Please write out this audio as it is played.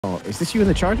Oh, is this you in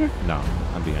the charger? No,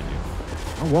 I'm behind you.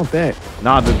 I want that.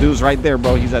 Nah, the dude's right there,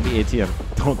 bro. He's at the ATM.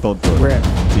 Don't do it. Where at?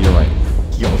 To your right.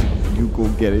 Yo, you go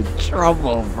get in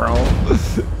trouble, bro. Yo,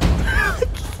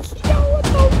 what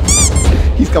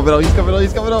the? He's coming out. He's coming out.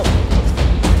 He's coming out.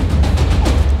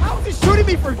 How is he shooting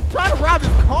me for trying to rob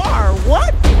his car?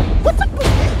 What? What's up with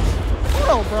this?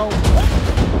 Hold on, bro.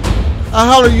 How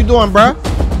the hell are you doing, bro?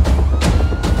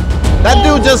 That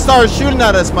dude just started shooting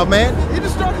at us, my man. He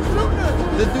just started shooting us.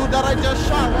 The dude that I just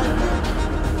shot right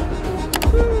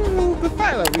there. The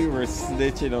fact that we were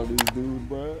snitching on this dude,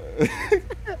 bro.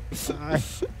 He sat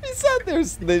there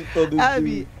snitched on this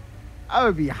dude. I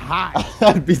would be hot.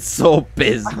 I'd be so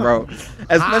pissed, bro.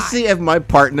 Especially if my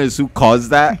partners who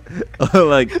caused that,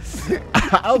 like,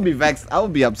 I would be vexed. I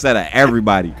would be upset at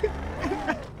everybody.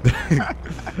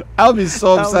 I would be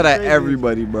so upset at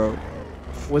everybody, bro.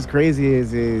 What's crazy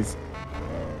is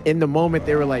in the moment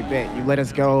they were like, "Bet you let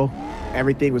us go."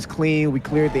 Everything was clean. We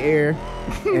cleared the air,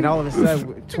 and all of a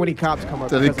sudden, 20 cops come up.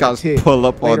 20 cops pull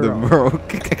up on them, bro. And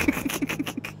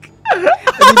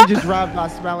then you just drive by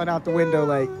smiling out the window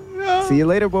like, "See you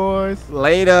later, boys."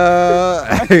 Later.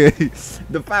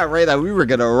 The fact right that we were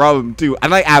gonna rob him too,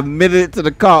 and I admitted it to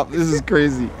the cop. This is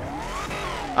crazy.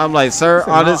 I'm like, sir,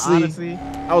 honestly,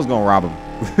 I was gonna rob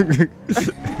him.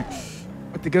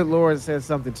 But the good Lord said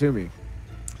something to me.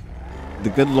 The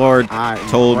good Lord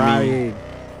told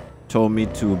me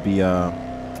to be the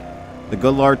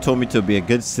good Lord told me to be a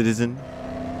good citizen,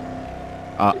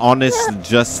 honest,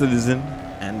 just citizen,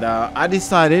 and I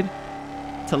decided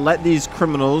to let these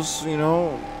criminals, you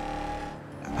know,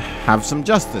 have some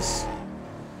justice.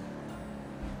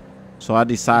 So I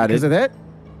decided. Because of that,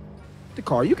 to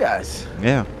call you guys.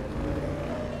 Yeah.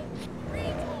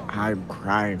 I'm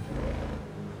crying.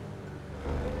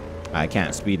 I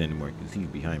can't speed anymore because he's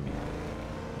behind me.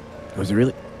 Was it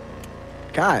really?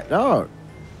 God, dog.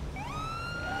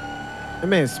 That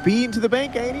man speeding to the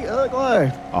bank, ain't he?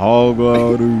 Ugly. Oh,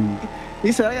 God, dude.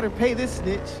 He said, "I gotta pay this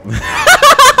snitch."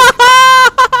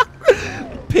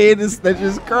 Pay this snitch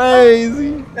is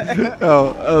crazy.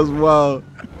 Oh, that was wild.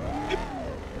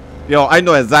 Yo, I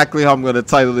know exactly how I'm gonna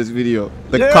title this video.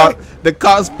 The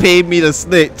cops paid me to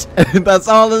snitch. That's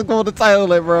all that's going to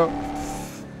title it, bro.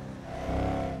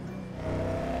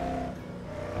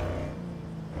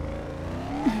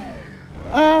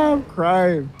 I'm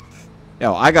crying.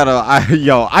 Yo, I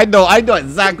know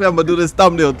exactly how I'm gonna do this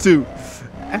thumbnail too.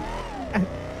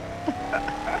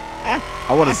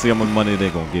 I want to see how much money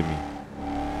they're gonna give me.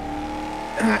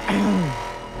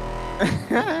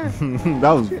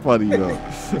 That was funny though.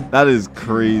 That is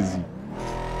crazy.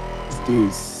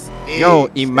 Dude's yo,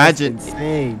 imagine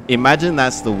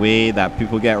that's the way that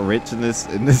people get rich in this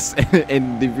in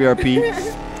DVRP.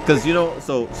 Because you know,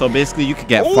 so basically you could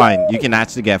get fined. You can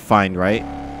actually get fined, right?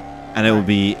 And it'll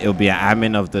be an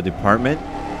admin of the department.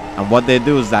 And what they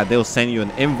do is that they'll send you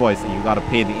an invoice, and you gotta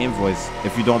pay the invoice.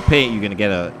 If you don't pay it, you're gonna get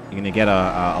a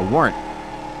warrant.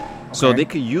 Okay. So they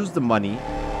could use the money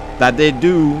that they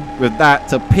do with that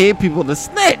to pay people to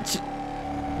snitch.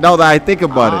 Now that I think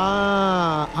about it.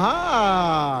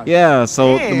 Yeah.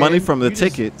 So the money from the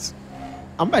tickets.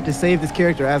 I'm about to save this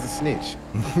character as a snitch.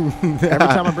 Every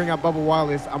time I bring out Bubba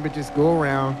Wallace, I'm gonna just go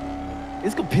around.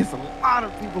 It's gonna piss a lot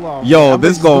of people off. Yo,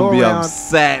 this gonna be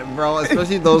upset, bro.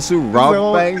 Especially those who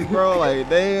rob banks, bro. Like,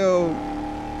 damn.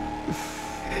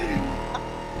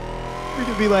 We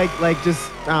could be like just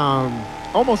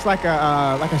almost like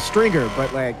a stringer,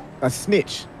 but like a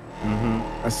snitch. Mm-hmm.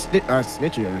 A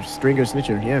snitcher, stringer,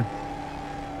 snitcher. Yeah.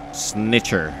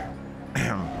 Snitcher.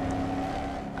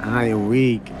 I am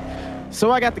weak. So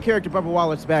I got the character Bubba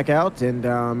Wallace back out, and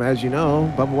as you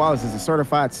know, Bubba Wallace is a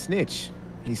certified snitch.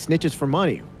 He snitches for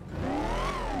money.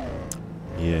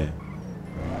 Yeah.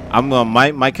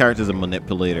 My character's a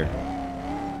manipulator.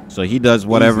 So he does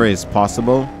whatever is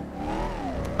possible.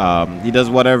 He does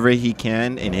whatever he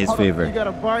can in his favor. You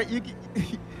gotta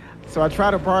so I try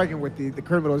to bargain with the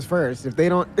criminals first. If they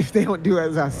don't do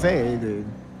as I say,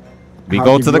 then we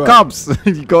go to the cops.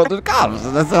 You go to the cops.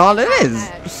 That's all it is.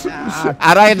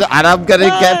 And I'm gonna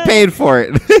get paid for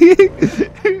it.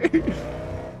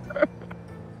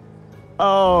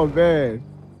 Oh man,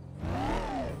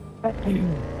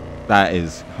 that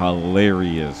is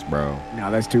hilarious, bro. No,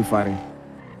 that's too funny.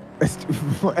 That's too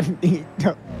funny.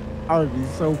 I would be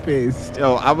so pissed.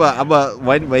 Yo,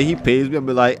 when he pays me, I'll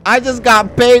be like, I just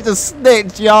got paid to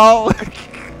snitch, y'all.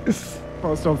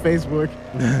 Post on Facebook.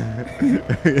 Yo,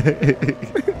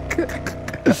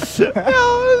 it's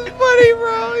funny,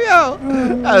 bro. Yo,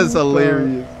 that is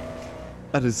hilarious.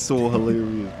 That is so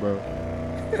hilarious, bro.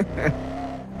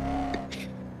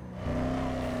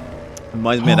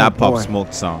 Reminds me of that Pop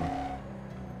Smoke song.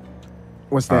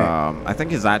 What's that? I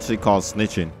think it's actually called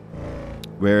snitching,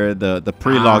 where the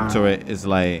pre-log to it is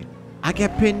like, I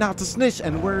get paid not to snitch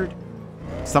and word,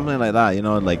 something like that. You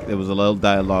know, like there was a little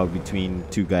dialogue between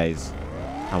two guys,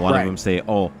 and one of them say,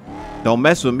 "Oh, don't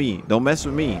mess with me, don't mess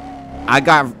with me. I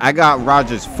got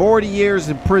Rogers 40 years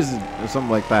in prison or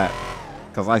something like that,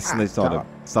 cause I snitched on him."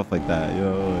 Stuff like that.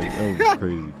 Yo, like, that was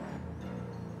crazy.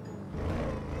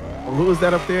 Well, who was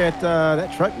that up there at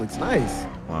that truck? Looks nice.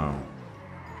 Wow.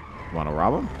 Want to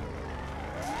rob him?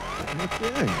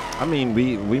 Okay. I mean,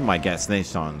 we might get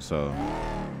snitched on, so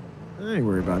I ain't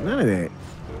worried about none of that.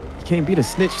 You can't beat a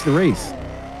snitch to the race.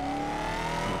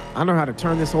 I know how to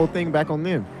turn this whole thing back on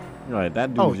them. Right,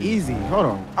 that dude. Oh, easy. Hold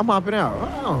on. I'm hopping out.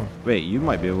 Hold on. Wait, you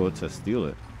might be able to steal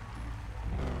it.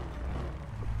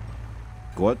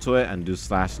 Go up to it and do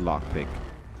 /lockpick.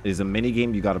 It's a mini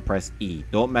game. You gotta press E.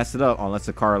 Don't mess it up unless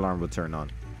the car alarm will turn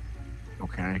on.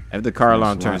 Okay. If the car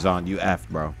alarm turns on, you F,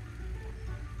 bro.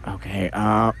 Okay.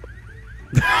 Yo!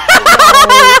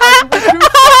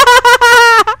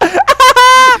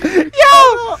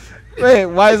 Wait,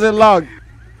 why is it locked?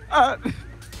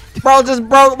 Bro just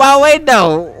broke my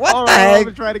window. What the heck?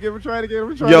 I'm trying to get.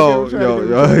 Yo.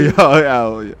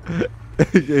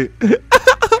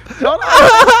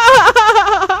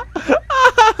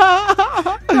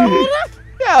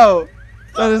 Yo,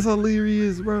 that is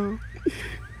hilarious, bro.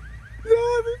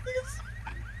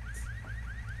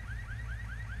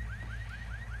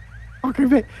 Okay,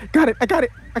 man. Got it. I got it.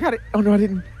 Oh no, I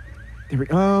didn't. There we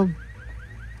go.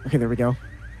 Okay, there we go.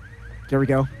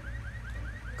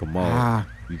 Come on.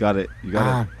 You got it.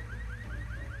 I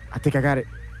think I got it.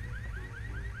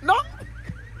 No.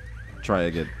 Try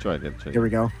again. There we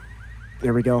go.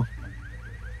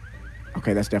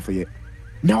 Okay, that's definitely it.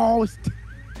 No,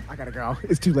 I gotta go.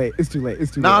 It's too late.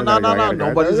 No.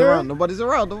 Nobody's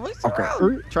around. Okay.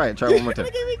 Try it one more time.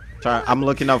 Try. I'm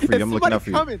looking out for you. I'm looking out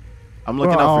for you.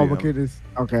 Oh my goodness.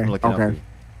 Okay. I'm looking out for you.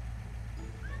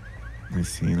 Let's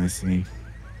see.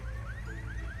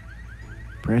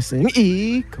 Pressing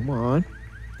E. Come on.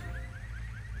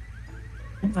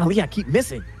 Ali, I keep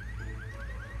missing.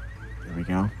 There we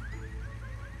go.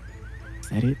 Is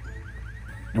that it?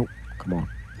 Nope. Come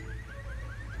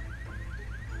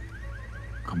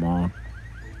on.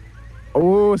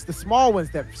 Oh, it's the small ones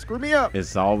that screw me up.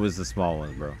 It's always the small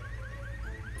ones, bro.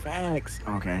 Facts.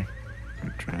 Okay. I'm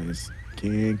gonna try this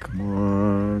again. Come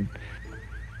on.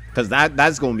 Because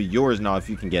that's going to be yours now if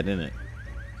you can get in it.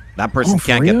 That person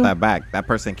can't get that back. That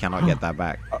person cannot get that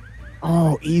back.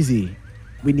 Oh, easy.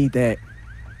 We need that.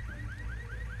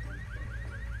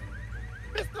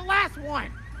 It's the last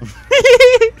one.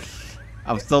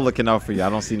 I'm still looking out for you. I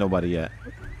don't see nobody yet.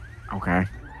 Okay.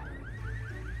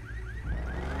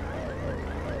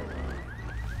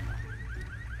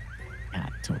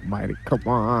 God almighty. Come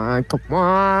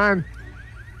on.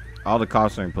 All the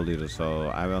cops are in Polito,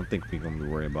 so I don't think we're going to be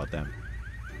worried about them.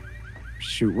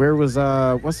 Shoot, where was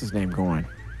what's his name going?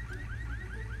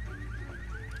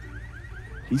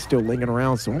 He's still lingering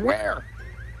around somewhere.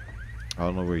 I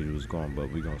don't know where he was going,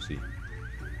 but we're gonna see.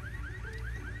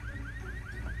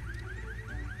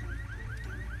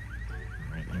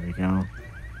 All right, there we go.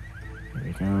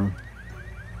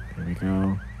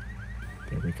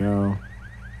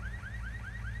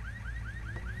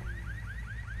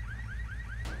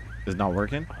 It's not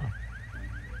working?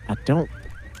 I don't.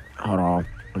 Hold on.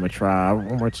 I'm gonna try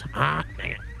one more time. Ah,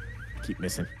 dang it. Keep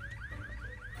missing.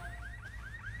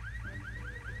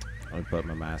 I'll put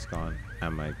my mask on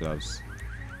and my gloves.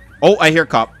 Oh, I hear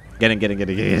cop. Get in. Go.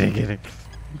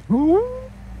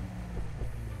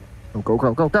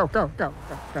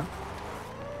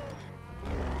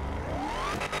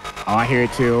 Oh, I hear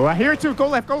it too. Go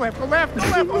left. Oh,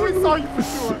 he saw you for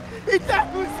sure. He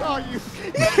definitely saw you.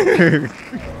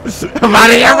 I'm out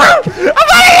of here, bro.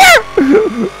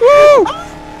 Woo!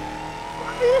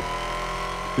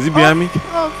 Is he behind me?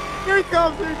 Here he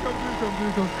comes.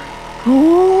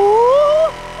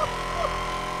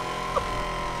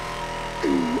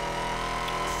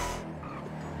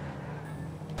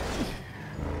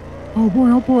 Oh boy.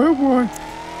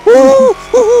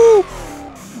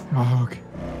 Oh, okay.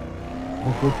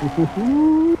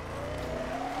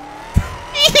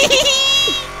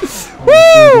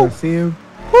 Woo! See him?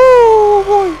 Woo,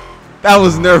 boy. That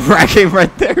was nerve-wracking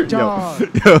right there. Dog.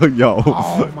 Yo.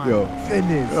 Oh my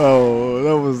goodness. Oh,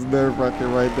 that was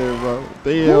nerve-wracking right there, bro.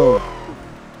 Damn.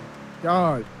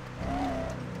 God.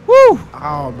 Woo.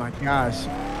 Oh my gosh.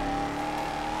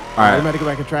 All right. I'm about to go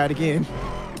back and try it again.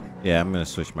 Yeah, I'm gonna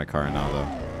switch my car now though.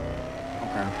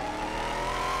 Okay.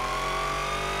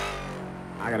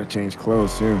 I gotta change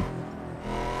clothes too.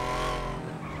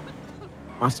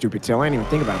 My stupid tail. I ain't even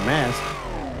think about a mask.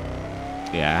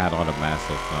 Yeah, I had all the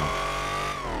massive now.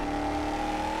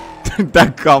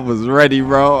 That cop was ready,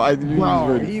 bro. I knew he was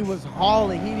ready. He was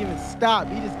hauling. He didn't even stop.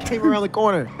 He just came around the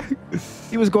corner.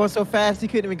 He was going so fast he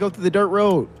couldn't even go through the dirt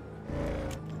road.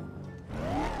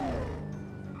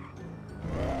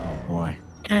 Oh boy.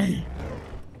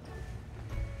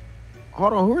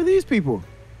 Hold on, who are these people?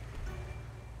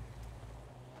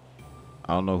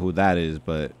 I don't know who that is,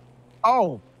 but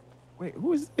Oh, wait,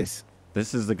 who is this?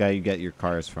 this is the guy you get your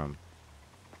cars from.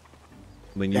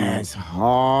 When you That's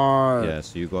hard. yeah,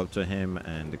 so you go up to him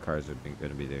and the cars are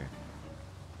gonna be there.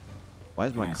 Why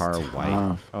is my That's car tough.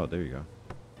 white? Oh, there you go.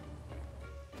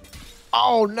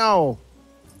 Oh no.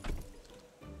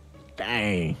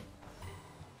 Dang.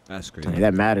 That's crazy. Hey,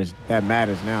 that matters. That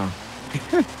matters now.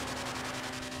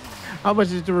 How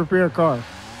much is to repair a car?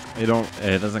 It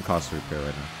doesn't cost to repair right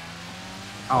now.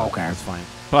 Oh, okay. That's fine.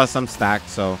 Plus I'm stacked,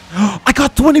 so I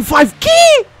got 25K.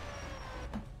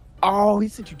 Oh, he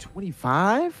sent you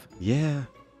 25? Yeah.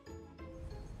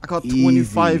 I got Easy.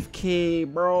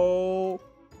 25K, bro.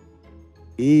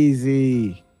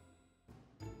 Easy.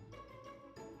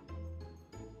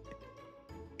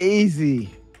 Easy.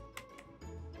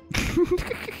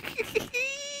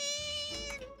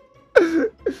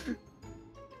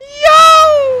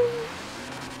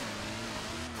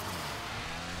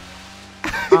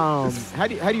 How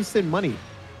do you send money?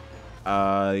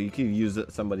 You can use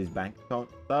somebody's bank account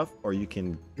stuff, or you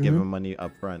can give them money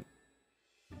up front.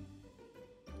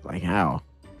 Like how?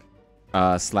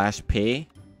 Slash pay.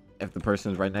 If the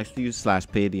person's right next to you, slash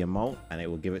pay the amount, and it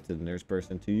will give it to the nearest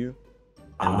person to you.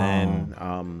 And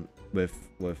then with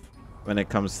when it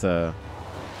comes to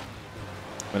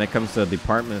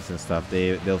departments and stuff,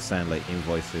 they'll send like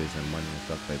invoices and money and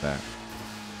stuff like that.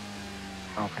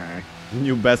 Okay.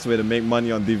 New best way to make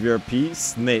money on DVRP: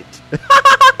 snitch.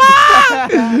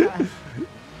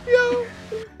 Yo,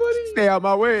 buddy. Stay out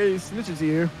my way, snitches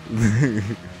here.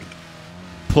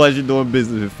 Pleasure doing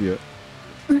business with you.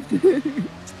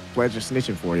 Pleasure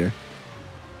snitching for you.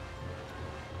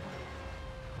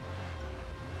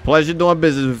 Pleasure doing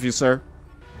business with you, sir.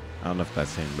 I don't know if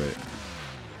that's him, but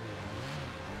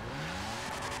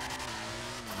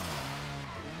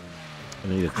I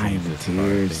need to change this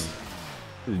car thing.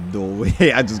 No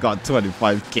way, I just got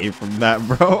 25K from that,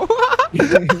 bro.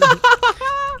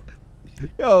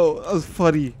 Yo, that was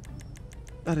funny.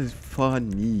 That is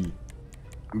funny.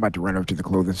 I'm about to run over to the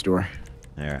clothing store.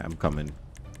 Alright, I'm coming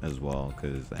as well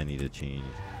because I need to change.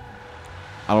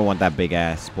 I don't want that big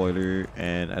ass spoiler,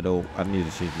 and I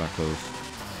need to change my clothes.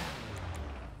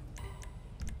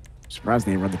 Surprised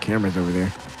they didn't run the cameras over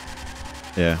there.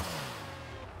 Yeah.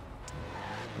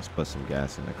 Let's put some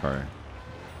gas in the car.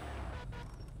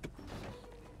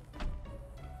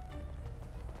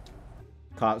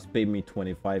 Cops paid me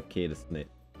 25K to snitch.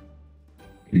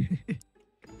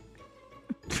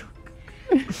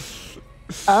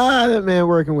 That man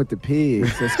working with the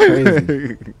pigs. That's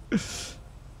crazy.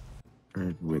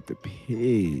 With the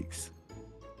pigs.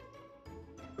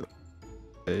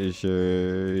 I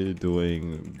sure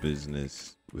doing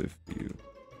business with you.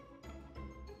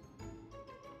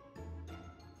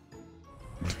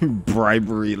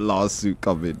 Bribery lawsuit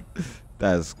coming.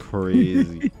 That's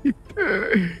crazy.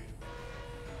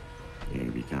 There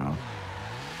we go.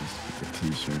 Just put the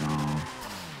t-shirt on.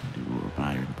 Do a little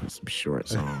fire and put some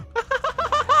shorts on.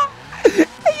 Yo,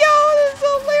 that's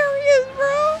hilarious,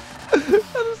 bro.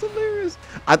 That is hilarious.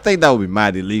 I think that would be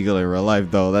mad illegal in real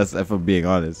life, though. That's if I'm being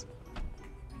honest.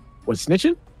 What,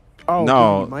 snitching? Oh,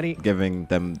 no, money. Giving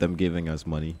them giving us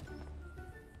money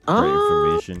for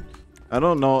information. I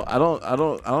don't know. I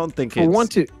don't think for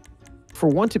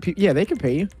one to people. Yeah, they can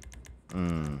pay you.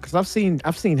 Because I've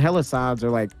seen hella signs or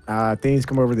like things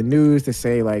come over the news to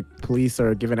say like police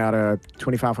are giving out a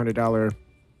 $2,500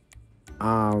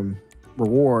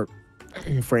 reward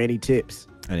for any tips.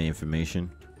 Any information?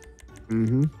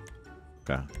 Mm-hmm.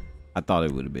 Okay. I thought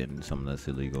it would have been something that's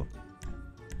illegal.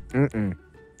 Mm-mm.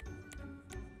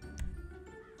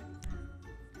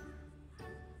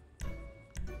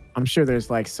 I'm sure there's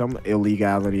like some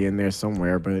illegality in there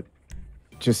somewhere, but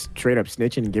just straight up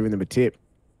snitching and giving them a tip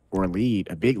or a lead,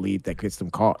 a big lead that gets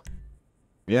them caught.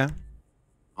 Yeah.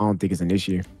 I don't think it's an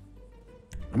issue.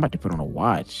 I'm about to put on a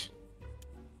watch.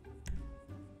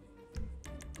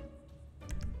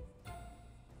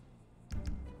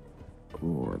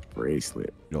 Or a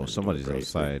bracelet. Yo, somebody's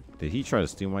outside. Did he try to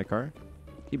steal my car?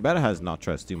 He better has not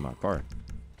tried to steal my car.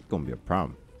 It's gonna be a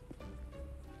problem.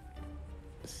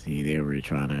 See, they were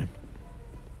trying to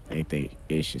think they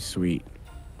ish is sweet.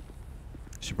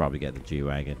 Should probably get the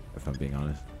G-Wagon, if I'm being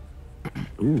honest.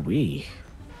 Ooh-wee.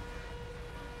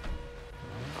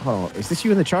 Hold on, is this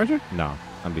you in the Charger? No,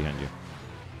 I'm behind you.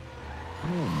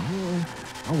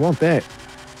 I want that.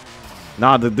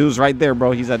 Nah, the dude's right there,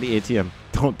 bro. He's at the ATM.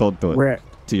 Don't do it. Where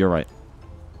at? To your right.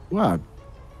 Wow.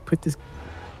 Put this.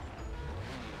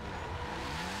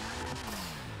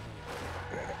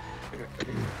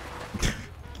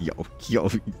 Yo,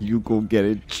 you gonna get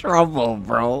in trouble,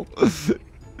 bro.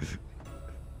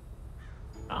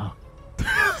 Oh.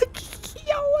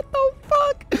 Yo, what the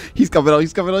fuck? He's coming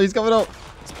out.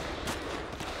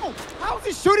 Oh, how is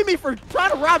he shooting me for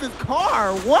trying to rob his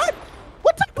car? What?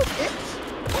 What type of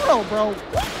bitch? Hold on, bro.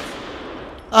 What?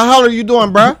 How are you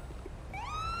doing, bro?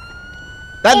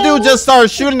 That dude just started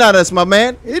shooting at us, my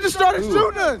man. He just started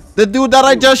shooting us. The dude that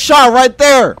I just shot right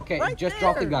there. Okay, Right just there.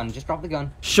 drop the gun. Just drop the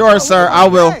gun. Sure, sir, I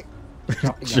will.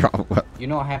 Drop the gun. You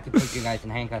know I have to put you guys in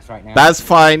handcuffs right now. That's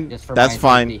fine. Just for That's my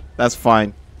fine. safety. That's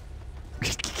fine.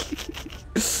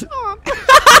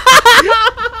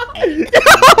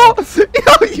 yo,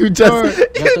 you just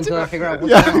Just until I figure out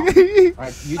what's going on.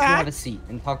 Alright, you two have a seat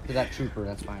and talk to that trooper.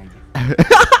 That's fine.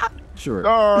 Sure.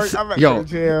 I'm Yo. to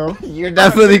jail. You're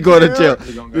definitely going to jail.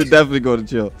 You're definitely going to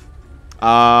jail.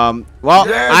 Well,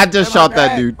 Yes, I just in my shot that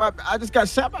back. dude. I just got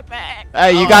shot in my back.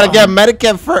 Hey, you gotta get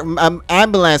medicate for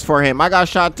ambulance for him. I got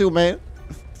shot too, man.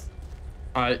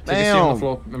 Alright, take a seat on Damn. the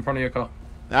floor in front of your car.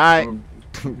 All right.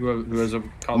 Whoever's a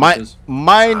car this is.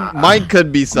 Mine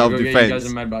could be I'm gonna go get you guys self-defense.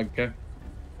 in my bag, okay?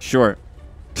 Sure.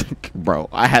 Bro,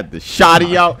 I had the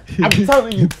shotty out. I'm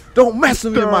telling you, don't mess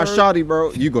with me with my shotty,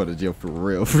 bro. You go to jail for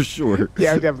real, for sure.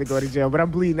 Yeah, I'm definitely going to jail, but I'm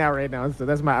bleeding out right now, so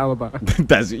that's my alibi.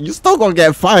 You still gonna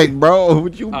get fined, bro.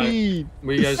 What you Alright. mean?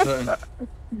 Where you guys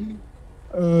hurting?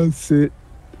 Sit.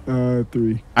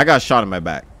 3. I got shot in my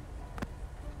back.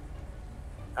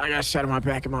 I got shot in my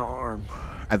back and my arm.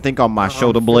 I think on my I'm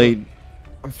shoulder feeling- blade.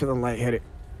 I'm feeling lightheaded.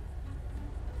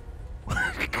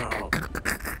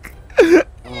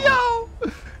 Yo.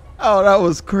 Oh, that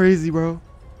was crazy, bro.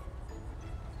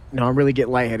 No, I'm really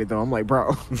getting lightheaded though. I'm like, bro,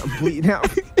 I'm bleeding out.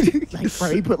 Like, bro,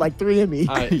 he put like 3 in me.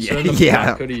 Alright, Yeah, so in the yeah.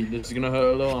 back, hoodie, this is gonna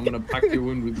hurt a little. I'm gonna pack your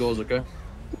wound with gauze, okay?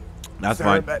 That's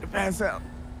Sorry, I'm fine. about to pass out.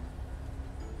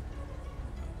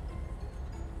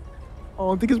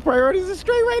 Oh, I think his priorities are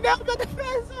straight right now. I'm about to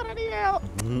pass out. I need help.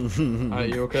 Alright,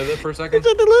 you okay there for a second? It's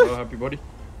on the list. Oh, happy buddy.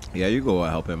 Yeah, you go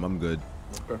help him. I'm good.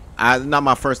 Okay. Not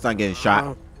my first time getting shot.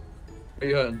 Oh, Where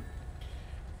you hurting?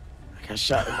 I got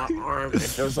shot in my arm. It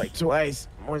feels like twice.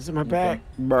 Once in my back.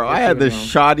 Bro, What's I had the going on?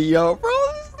 shotty out, bro.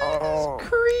 This Oh. is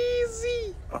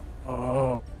crazy.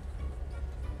 Oh.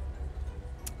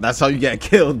 That's how you get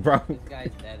killed, bro. This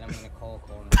guy's dead. I'm gonna call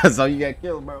coroner. That's how you get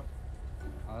killed, bro.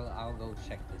 I'll go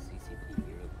check the CCTV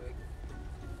real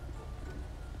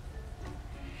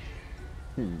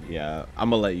quick. Yeah,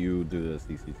 I'm gonna let you do the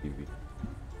CCTV.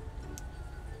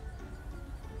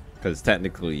 Because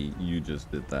technically, you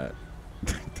just did that.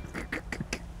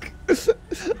 The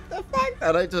fact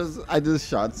that I just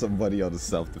shot somebody on a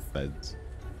self-defense.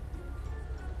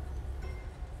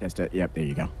 That's that. Yep, there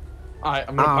you go. Alright,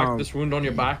 I'm gonna pack this wound on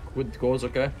your back with gauze,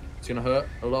 okay? It's gonna hurt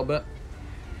a little bit.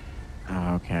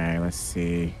 Okay, let's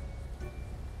see.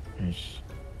 There's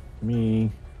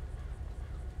me.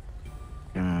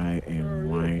 Guy in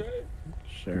white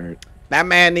shirt. That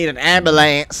man need an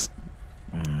ambulance.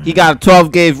 He got a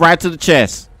 12 gauge right to the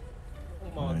chest.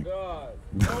 Oh my god.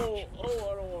 Oh, I don't want to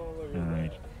look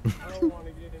Alright. at that. I don't want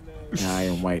to get in there. Guy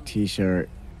in white t-shirt.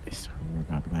 It's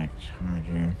got black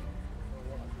charger.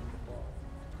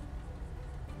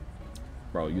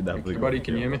 Bro, you definitely Buddy,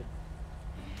 can you hear me?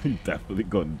 You definitely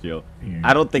going to jail. Yeah.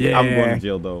 I don't think I'm going Yeah. to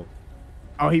jail though.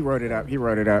 Oh, he wrote it up. He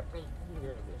wrote it up.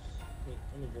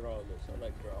 Let me draw this. I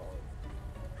like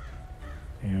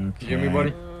drawing. Okay. You hear me,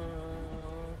 buddy?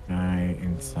 Guy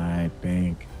inside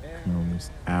bank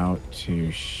comes out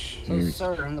to So, shoot.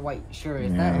 sir, in the white shirt,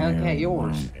 is that okay?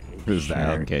 Yours? Who's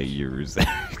that? Okay, yours.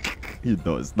 You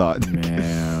know it's not.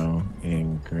 Male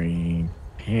in green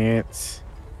pants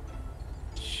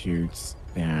shoots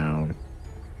down.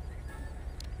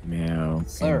 Male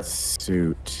Sir. in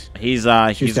suit He's down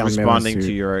responding Mel's to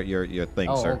suit. your thing,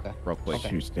 Oh, sir. okay. Real quick. Okay.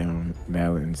 shoots down.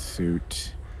 Male in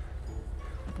suit.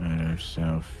 Matter of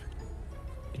self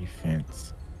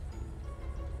defense.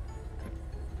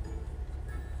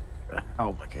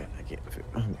 Oh my god! I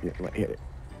can't hit it.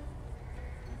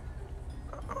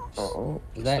 Oh.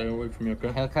 Is Stay that away from me, okay?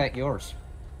 Hellcat yours?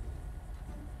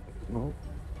 No.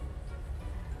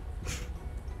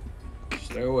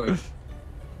 Stay away.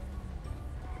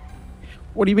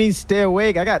 What do you mean stay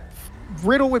awake? I got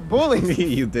riddled with bullets.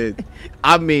 You did.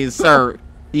 I mean, sir,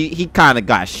 he kind of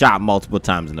got shot multiple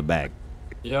times in the back.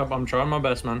 Yep, I'm trying my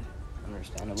best, man.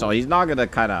 Understandable. So he's not gonna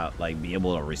kind of like be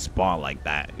able to respond like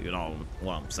that. You know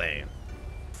what I'm saying?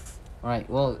 Alright,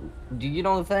 well, do you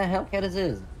know if that Hellcat is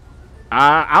his?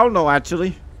 I don't know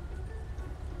actually.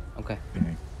 Okay.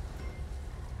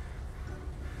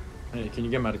 Hey, can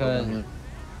you get medical down here?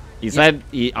 He said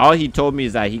all he told me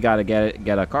is that he gotta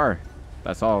get a car.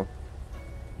 That's all.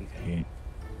 Okay.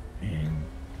 And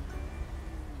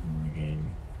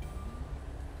again.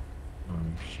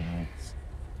 Shots.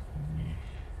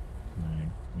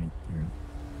 Went through.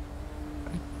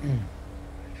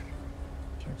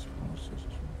 Checks pulses.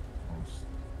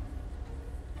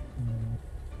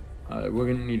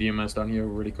 We're gonna need EMS down here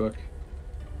really quick.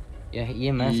 Yeah,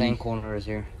 EMS and corner is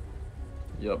here.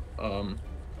 Yep. Alright.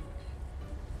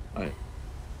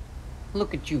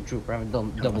 Look at you, Trooper. Having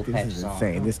double This patches is on.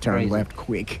 insane. This turn Crazy. left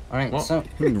quick. All right, Well, so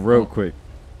Real quick.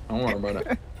 Don't worry about it.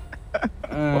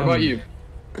 What about you?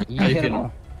 You How you hit 'em feeling?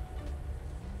 all.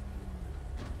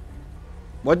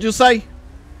 What'd you say?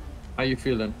 How you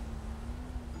feeling?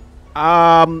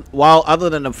 Well, other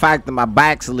than the fact that my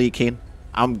back's leaking,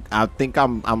 I think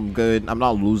I'm good. I'm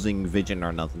not losing vision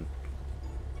or nothing.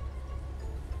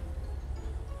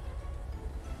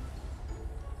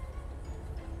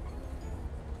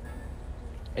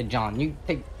 Hey, John, you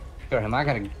take care of him. I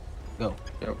gotta go.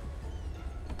 Yep.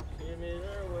 Give me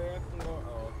there where I can go.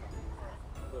 Oh,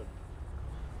 good.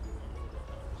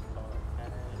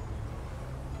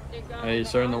 Hey,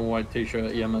 sir in the white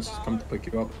t-shirt, EMS has come to pick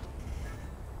you up.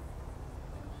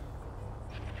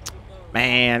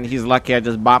 Man, he's lucky I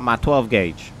just bought my 12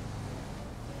 gauge.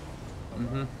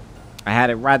 I had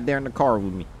it right there in the car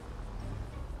with me.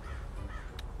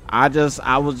 I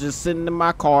was just sitting in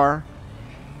my car.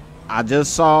 I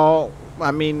just saw,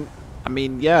 I mean,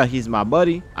 yeah, he's my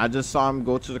buddy. I just saw him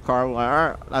go to the car. I'm like, all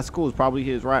right, that's cool. It's probably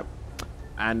his, right?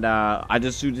 And I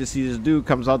just see this dude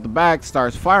comes out the back,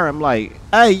 starts firing. I'm like,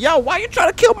 hey, yo, why you trying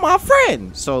to kill my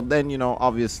friend? So then, you know,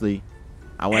 obviously,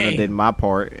 I went and did my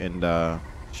part and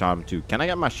shot him too. Can I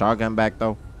get my shotgun back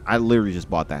though? I literally just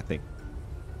bought that thing.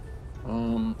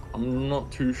 I'm not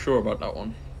too sure about that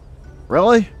one.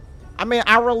 Really? I mean,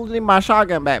 I really need my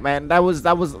shotgun back, man. I was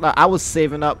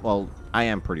saving up. Well, I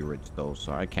am pretty rich though,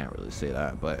 so I can't really say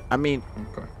that. But I mean,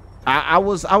 Okay. I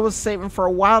was saving for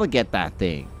a while to get that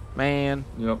thing, man.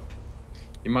 Yep.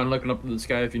 You mind looking up to the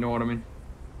sky if you know what I mean?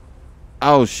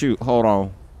 Oh shoot, hold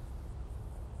on.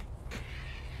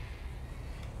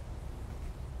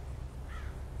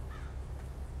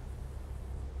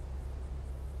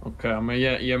 Okay, I'm gonna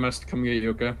get EMS to come get you,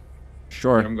 okay?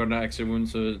 Sure. I'm gonna exit wound,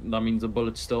 so that means the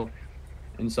bullet's still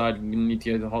inside. You need to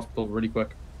get to the hospital really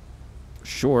quick.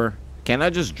 Sure. Can I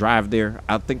just drive there?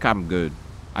 I think I'm good.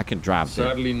 I can drive there.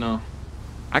 Sadly, no.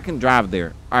 I can drive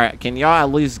there. All right. Can y'all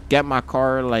at least get my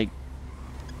car like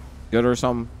good or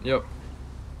something? Yep.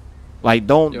 Like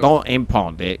don't Yep.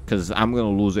 impound it, cause I'm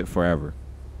gonna lose it forever.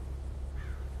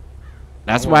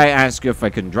 That's why I asked you if I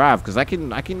can drive, cause I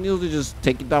can usually just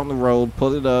take it down the road,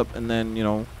 pull it up, and then you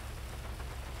know,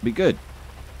 be good.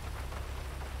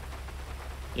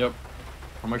 Yep.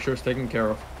 I'll make sure it's taken care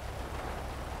of.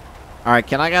 All right.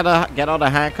 Can I get all the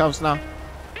handcuffs now?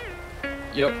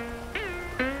 Yep.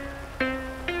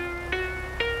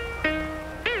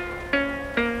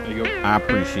 There you go. I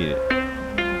appreciate it.